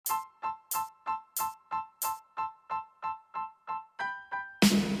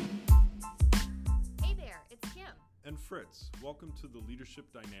Fritz. Welcome to the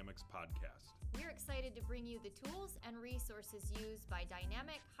Leadership Dynamics Podcast. We're excited to bring you the tools and resources used by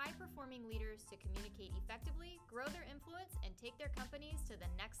dynamic, high-performing leaders to communicate effectively, grow their influence, and take their companies to the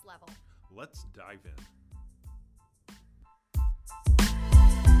next level. Let's dive in.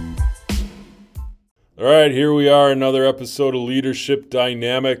 All right, here we are, another episode of Leadership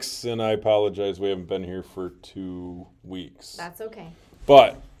Dynamics, and I apologize, we haven't been here for 2 weeks. That's okay.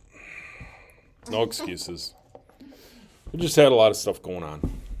 But, no excuses. We just had a lot of stuff going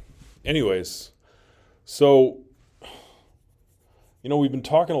on. Anyways, so, we've been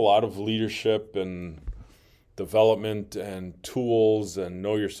talking a lot of leadership and development and tools and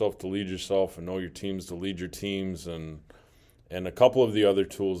know yourself to lead yourself and know your teams to lead your teams and a couple of the other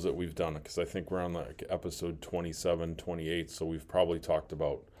tools that we've done, because I think we're on like episode 27, 28, so we've probably talked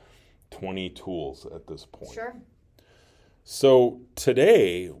about 20 tools at this point. Sure. So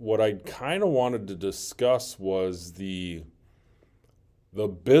today, what I kind of wanted to discuss was the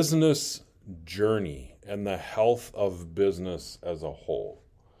business journey and the health of business as a whole.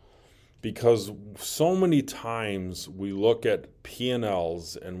 Because so many times we look at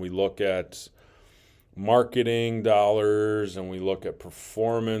P&Ls and we look at marketing dollars and we look at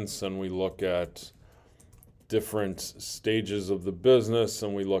performance and we look at different stages of the business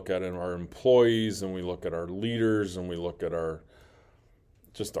and we look at our employees and we look at our leaders and we look at our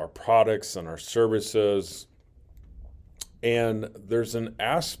products and our services. And there's an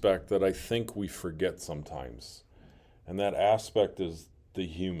aspect that I think we forget sometimes, and that aspect is the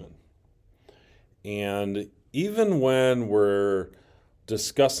human. And even when we're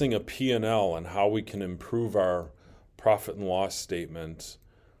discussing a P&L and how we can improve our profit and loss statement,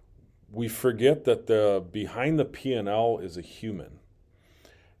 we forget that behind the P&L is a human.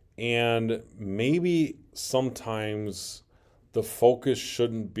 And maybe sometimes the focus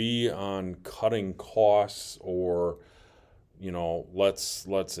shouldn't be on cutting costs or,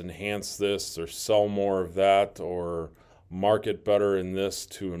 let's enhance this or sell more of that or market better in this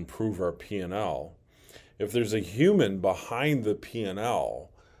to improve our P&L. If there's a human behind the P&L,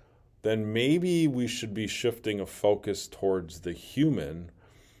 then maybe we should be shifting a focus towards the human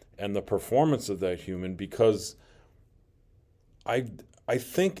and the performance of that human, because I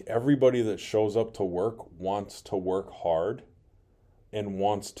think everybody that shows up to work wants to work hard and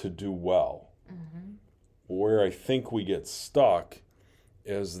wants to do well. Mm-hmm. Where I think we get stuck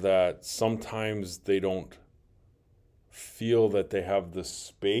is that sometimes they don't feel that they have the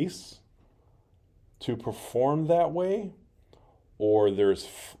space to perform that way, or there's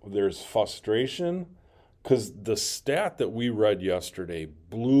frustration. Because the stat that we read yesterday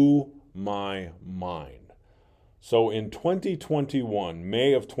blew my mind. So in 2021,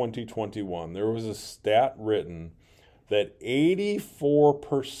 May of 2021, there was a stat written that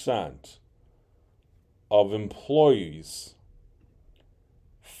 84% of employees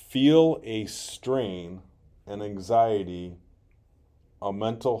feel a strain, an anxiety, a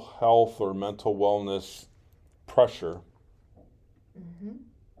mental health or mental wellness pressure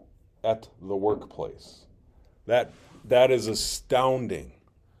at the workplace. That is astounding.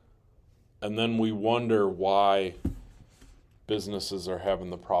 And then we wonder why businesses are having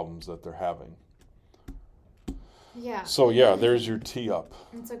the problems that they're having. Yeah. So there's your tee up.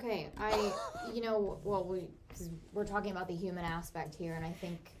 It's okay. Because we're talking about the human aspect here, and I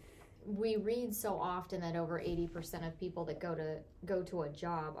think we read so often that over 80% of people that go to a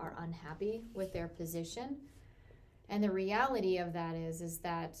job are unhappy with their position. And the reality of that is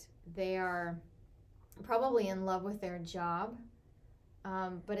that they are probably in love with their job,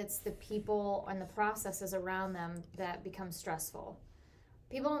 but it's the people and the processes around them that become stressful.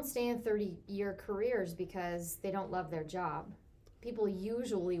 People don't stay in 30-year careers because they don't love their job. People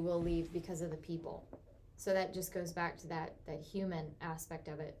usually will leave because of the people. So that just goes back to that human aspect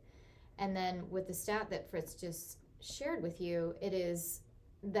of it. And then with the stat that Fritz just shared with you, it is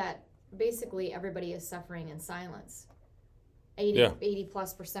that basically everybody is suffering in silence.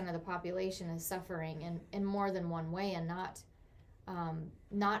 80+% of the population is suffering in more than one way and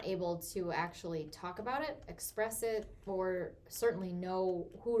not able to actually talk about it, express it, or certainly know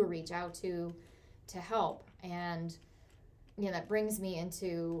who to reach out to help. And that brings me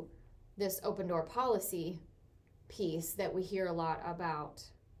into this open door policy piece that we hear a lot about.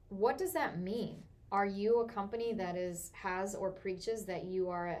 What does that mean? Are you a company that has or preaches that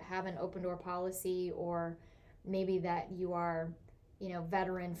you have an open door policy, or maybe that you are,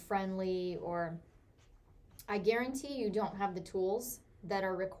 veteran friendly? Or I guarantee you don't have the tools that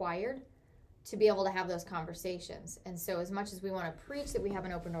are required to be able to have those conversations. And so as much as we want to preach that we have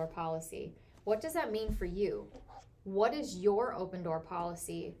an open door policy, what does that mean for you? What is your open door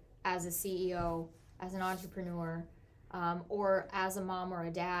policy as a CEO, as an entrepreneur, or as a mom or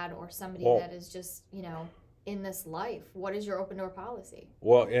a dad or somebody Well, that is just, in this life, what is your open door policy?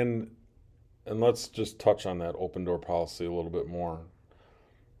 well, and let's just touch on that open door policy a little bit more.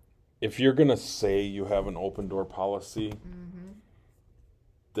 If you're going to say you have an open door policy,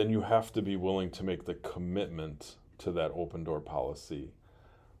 then you have to be willing to make the commitment to that open door policy.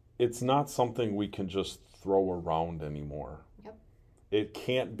 It's not something we can just throw around anymore. Yep. It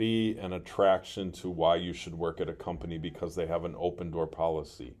can't be an attraction to why you should work at a company because they have an open door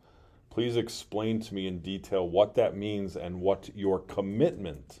policy. Please explain to me in detail what that means and what your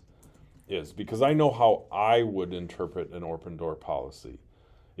commitment is, because I know how I would interpret an open door policy.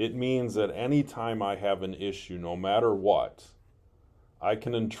 It means that any time I have an issue, no matter what, I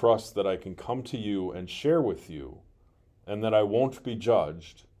can entrust that I can come to you and share with you, and that I won't be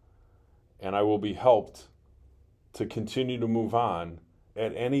judged, and I will be helped to continue to move on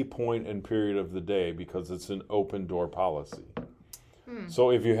at any point and period of the day because it's an open door policy.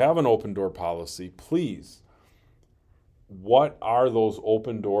 So if you have an open door policy, please, what are those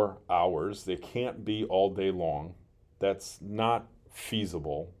open door hours? They can't be all day long. That's not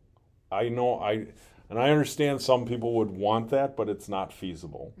feasible. I understand some people would want that, but it's not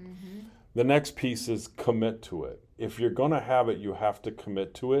feasible. The next piece is commit to it. If you're going to have it, you have to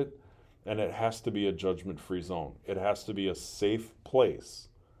commit to it, and it has to be a judgment-free zone. It has to be a safe place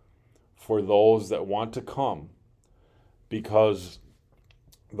for those that want to come, because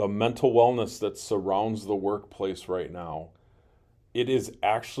the mental wellness that surrounds the workplace right now, it is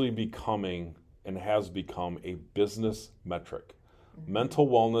actually becoming and has become a business metric. Mental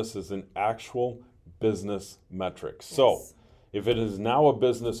wellness is an actual business metric. Yes. So if it is now a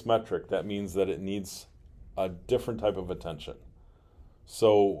business metric, that means that it needs a different type of attention.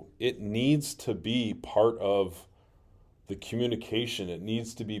 So it needs to be part of the communication. It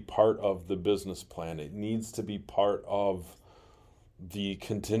needs to be part of the business plan. It needs to be part of the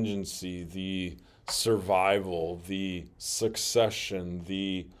contingency, the survival, the succession,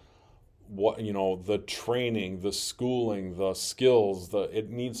 the training, the schooling, the skills. It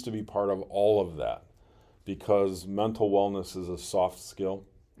needs to be part of all of that, because mental wellness is a soft skill,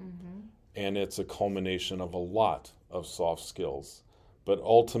 and it's a culmination of a lot of soft skills. But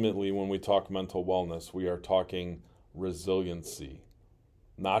ultimately, when we talk mental wellness, we are talking resiliency.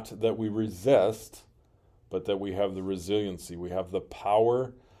 Not that we resist, but that we have the resiliency. We have the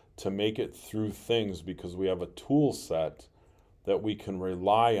power to make it through things because we have a tool set that we can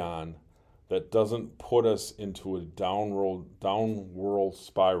rely on that doesn't put us into a downward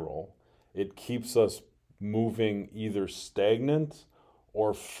spiral. It keeps us moving either stagnant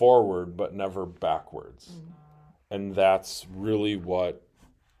or forward, but never backwards. And that's really what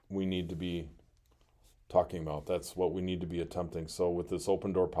we need to be talking about. That's what we need to be attempting. So with this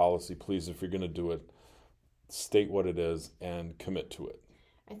open door policy, please, if you're going to do it, state what it is and commit to it.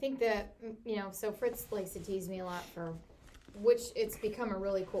 I think that, so Fritz likes to tease me a lot for, which it's become a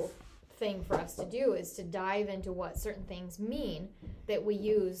really cool thing for us to do, is to dive into what certain things mean that we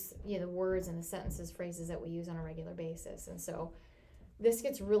use, the words and the sentences, phrases that we use on a regular basis. And so this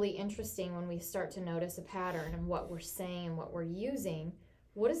gets really interesting when we start to notice a pattern in what we're saying and what we're using.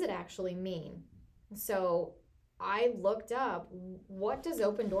 What does it actually mean? So I looked up, what does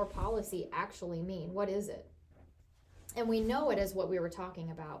open door policy actually mean? What is it? And we know it as what we were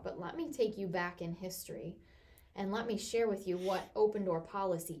talking about, but let me take you back in history and let me share with you what open door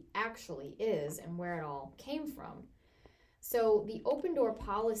policy actually is and where it all came from. So the open door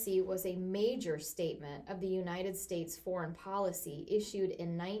policy was a major statement of the United States foreign policy issued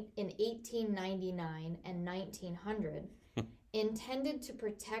in 1899 and 1900, intended to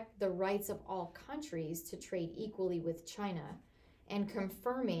protect the rights of all countries to trade equally with China and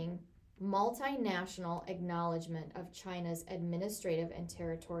confirming multinational acknowledgement of China's administrative and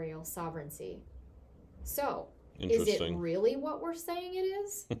territorial sovereignty. So, is it really what we're saying it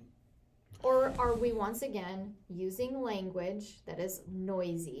is? Or are we once again using language that is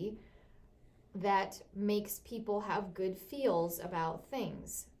noisy, that makes people have good feels about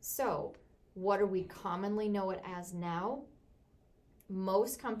things? So, what do we commonly know it as now?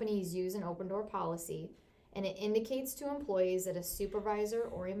 Most companies use an open door policy, and it indicates to employees that a supervisor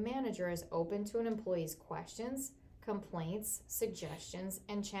or a manager is open to an employee's questions, complaints, suggestions,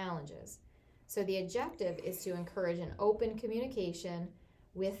 and challenges. So the objective is to encourage an open communication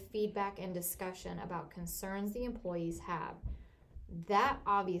with feedback and discussion about concerns the employees have. That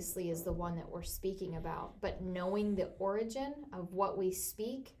obviously is the one that we're speaking about, but knowing the origin of what we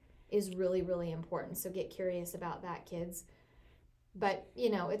speak is really, really important. So get curious about that, kids. But,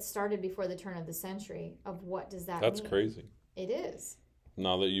 it started before the turn of the century. Of what does that mean? That's crazy. It is.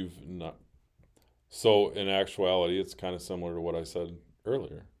 Now that you've not So in actuality, it's kind of similar to what I said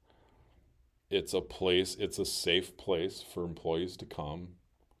earlier. It's a safe place for employees to come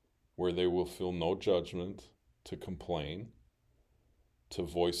where they will feel no judgment, to complain, to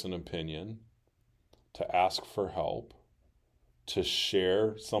voice an opinion, to ask for help, to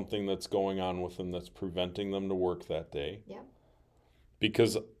share something that's going on with them that's preventing them to work that day. Yep.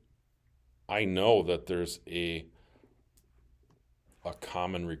 Because I know that there's a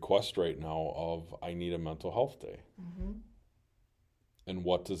common request right now of, I need a mental health day. Mm-hmm. And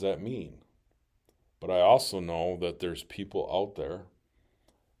what does that mean? But I also know that there's people out there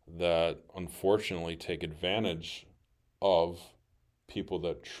that unfortunately take advantage of people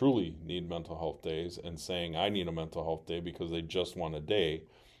that truly need mental health days and saying, I need a mental health day, because they just want a day.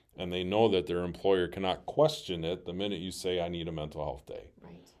 And they know that their employer cannot question it the minute you say, I need a mental health day.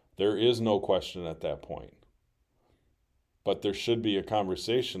 Right. There is no question at that point. But there should be a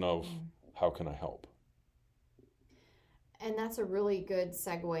conversation of, how can I help? And that's a really good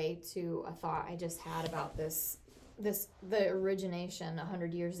segue to a thought I just had about the origination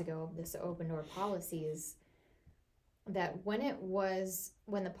 100 years ago of this open door policy, is that when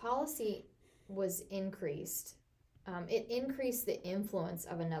the policy was increased, it increased the influence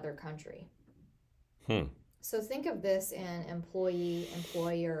of another country. So think of this in employee,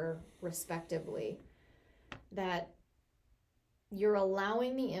 employer, respectively, that you're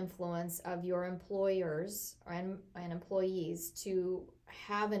allowing the influence of your employers and employees to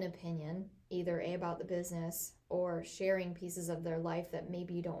have an opinion, either about the business or sharing pieces of their life that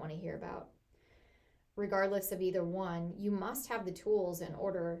maybe you don't want to hear about. Regardless of either one, you must have the tools in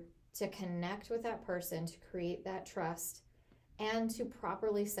order to connect with that person, to create that trust, and to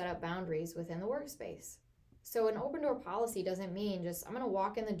properly set up boundaries within the workspace. So an open door policy doesn't mean just, I'm going to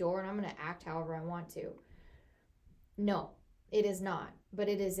walk in the door and I'm going to act however I want to. No, it is not. But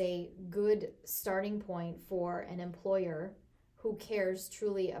it is a good starting point for an employer who cares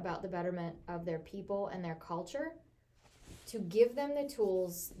truly about the betterment of their people and their culture, to give them the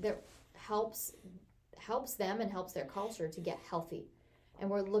tools that helps them and helps their culture to get healthy. And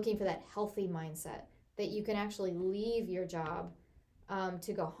we're looking for that healthy mindset, that you can actually leave your job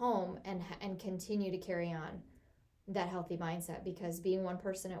to go home and continue to carry on that healthy mindset, because being one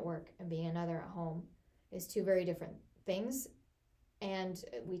person at work and being another at home is two very different things. And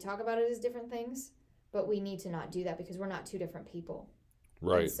we talk about it as different things, but we need to not do that, because we're not two different people.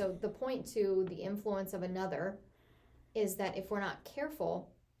 Right. And so the point to the influence of another is that if we're not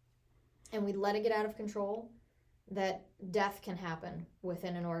careful and we let it get out of control, that death can happen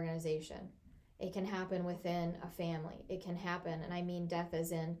within an organization. It can happen within a family. It can happen, and I mean death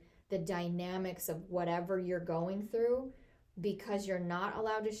as in the dynamics of whatever you're going through, because you're not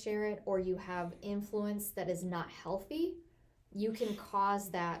allowed to share it, or you have influence that is not healthy, you can cause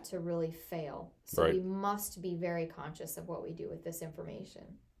that to really fail. So Right. We must be very conscious of what we do with this information.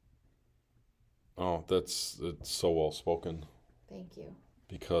 Oh, it's so well spoken. Thank you.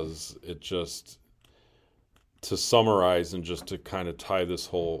 Because it just, to summarize and just to kind of tie this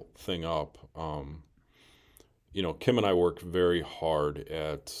whole thing up, Kim and I work very hard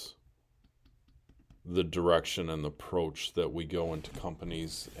at the direction and the approach that we go into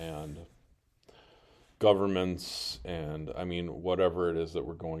companies and governments, and whatever it is that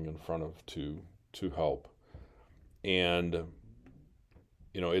we're going in front of to help. And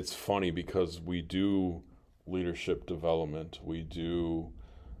it's funny, because we do leadership development, we do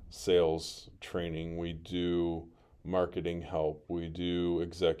sales training, we do marketing help, we do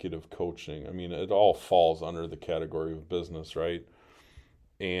executive coaching. It all falls under the category of business, right?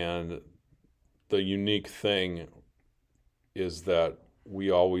 And the unique thing is that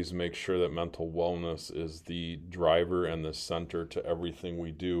we always make sure that mental wellness is the driver and the center to everything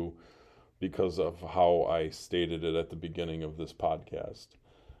we do, because of how I stated it at the beginning of this podcast.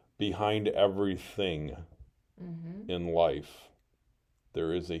 Behind everything in life,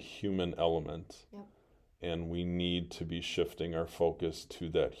 there is a human element. Yep. And we need to be shifting our focus to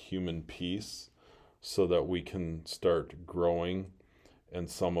that human piece, so that we can start growing and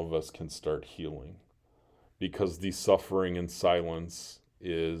some of us can start healing. Because the suffering in silence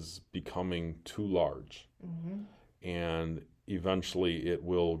is becoming too large. And eventually it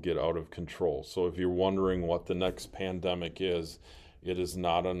will get out of control. So if you're wondering what the next pandemic is, it is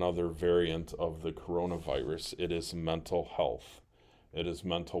not another variant of the coronavirus. It is mental health. It is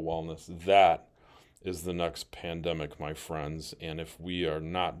mental wellness. That is the next pandemic, my friends. And if we are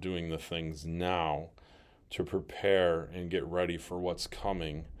not doing the things now to prepare and get ready for what's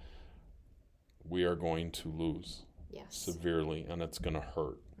coming, we are going to lose severely, and it's going to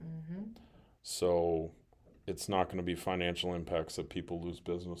hurt. So it's not going to be financial impacts that people lose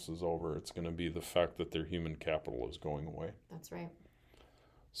businesses over. It's going to be the fact that their human capital is going away. That's right.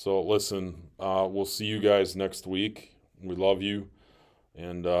 So listen, we'll see you guys next week. We love you.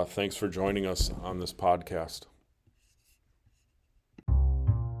 And thanks for joining us on this podcast.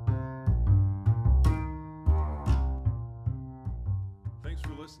 Thanks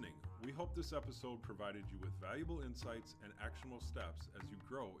for listening. We hope this episode provided you with valuable insights and actionable steps as you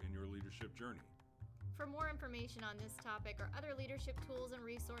grow in your leadership journey. For more information on this topic or other leadership tools and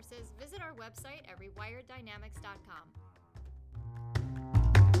resources, visit our website at rewireddynamics.com.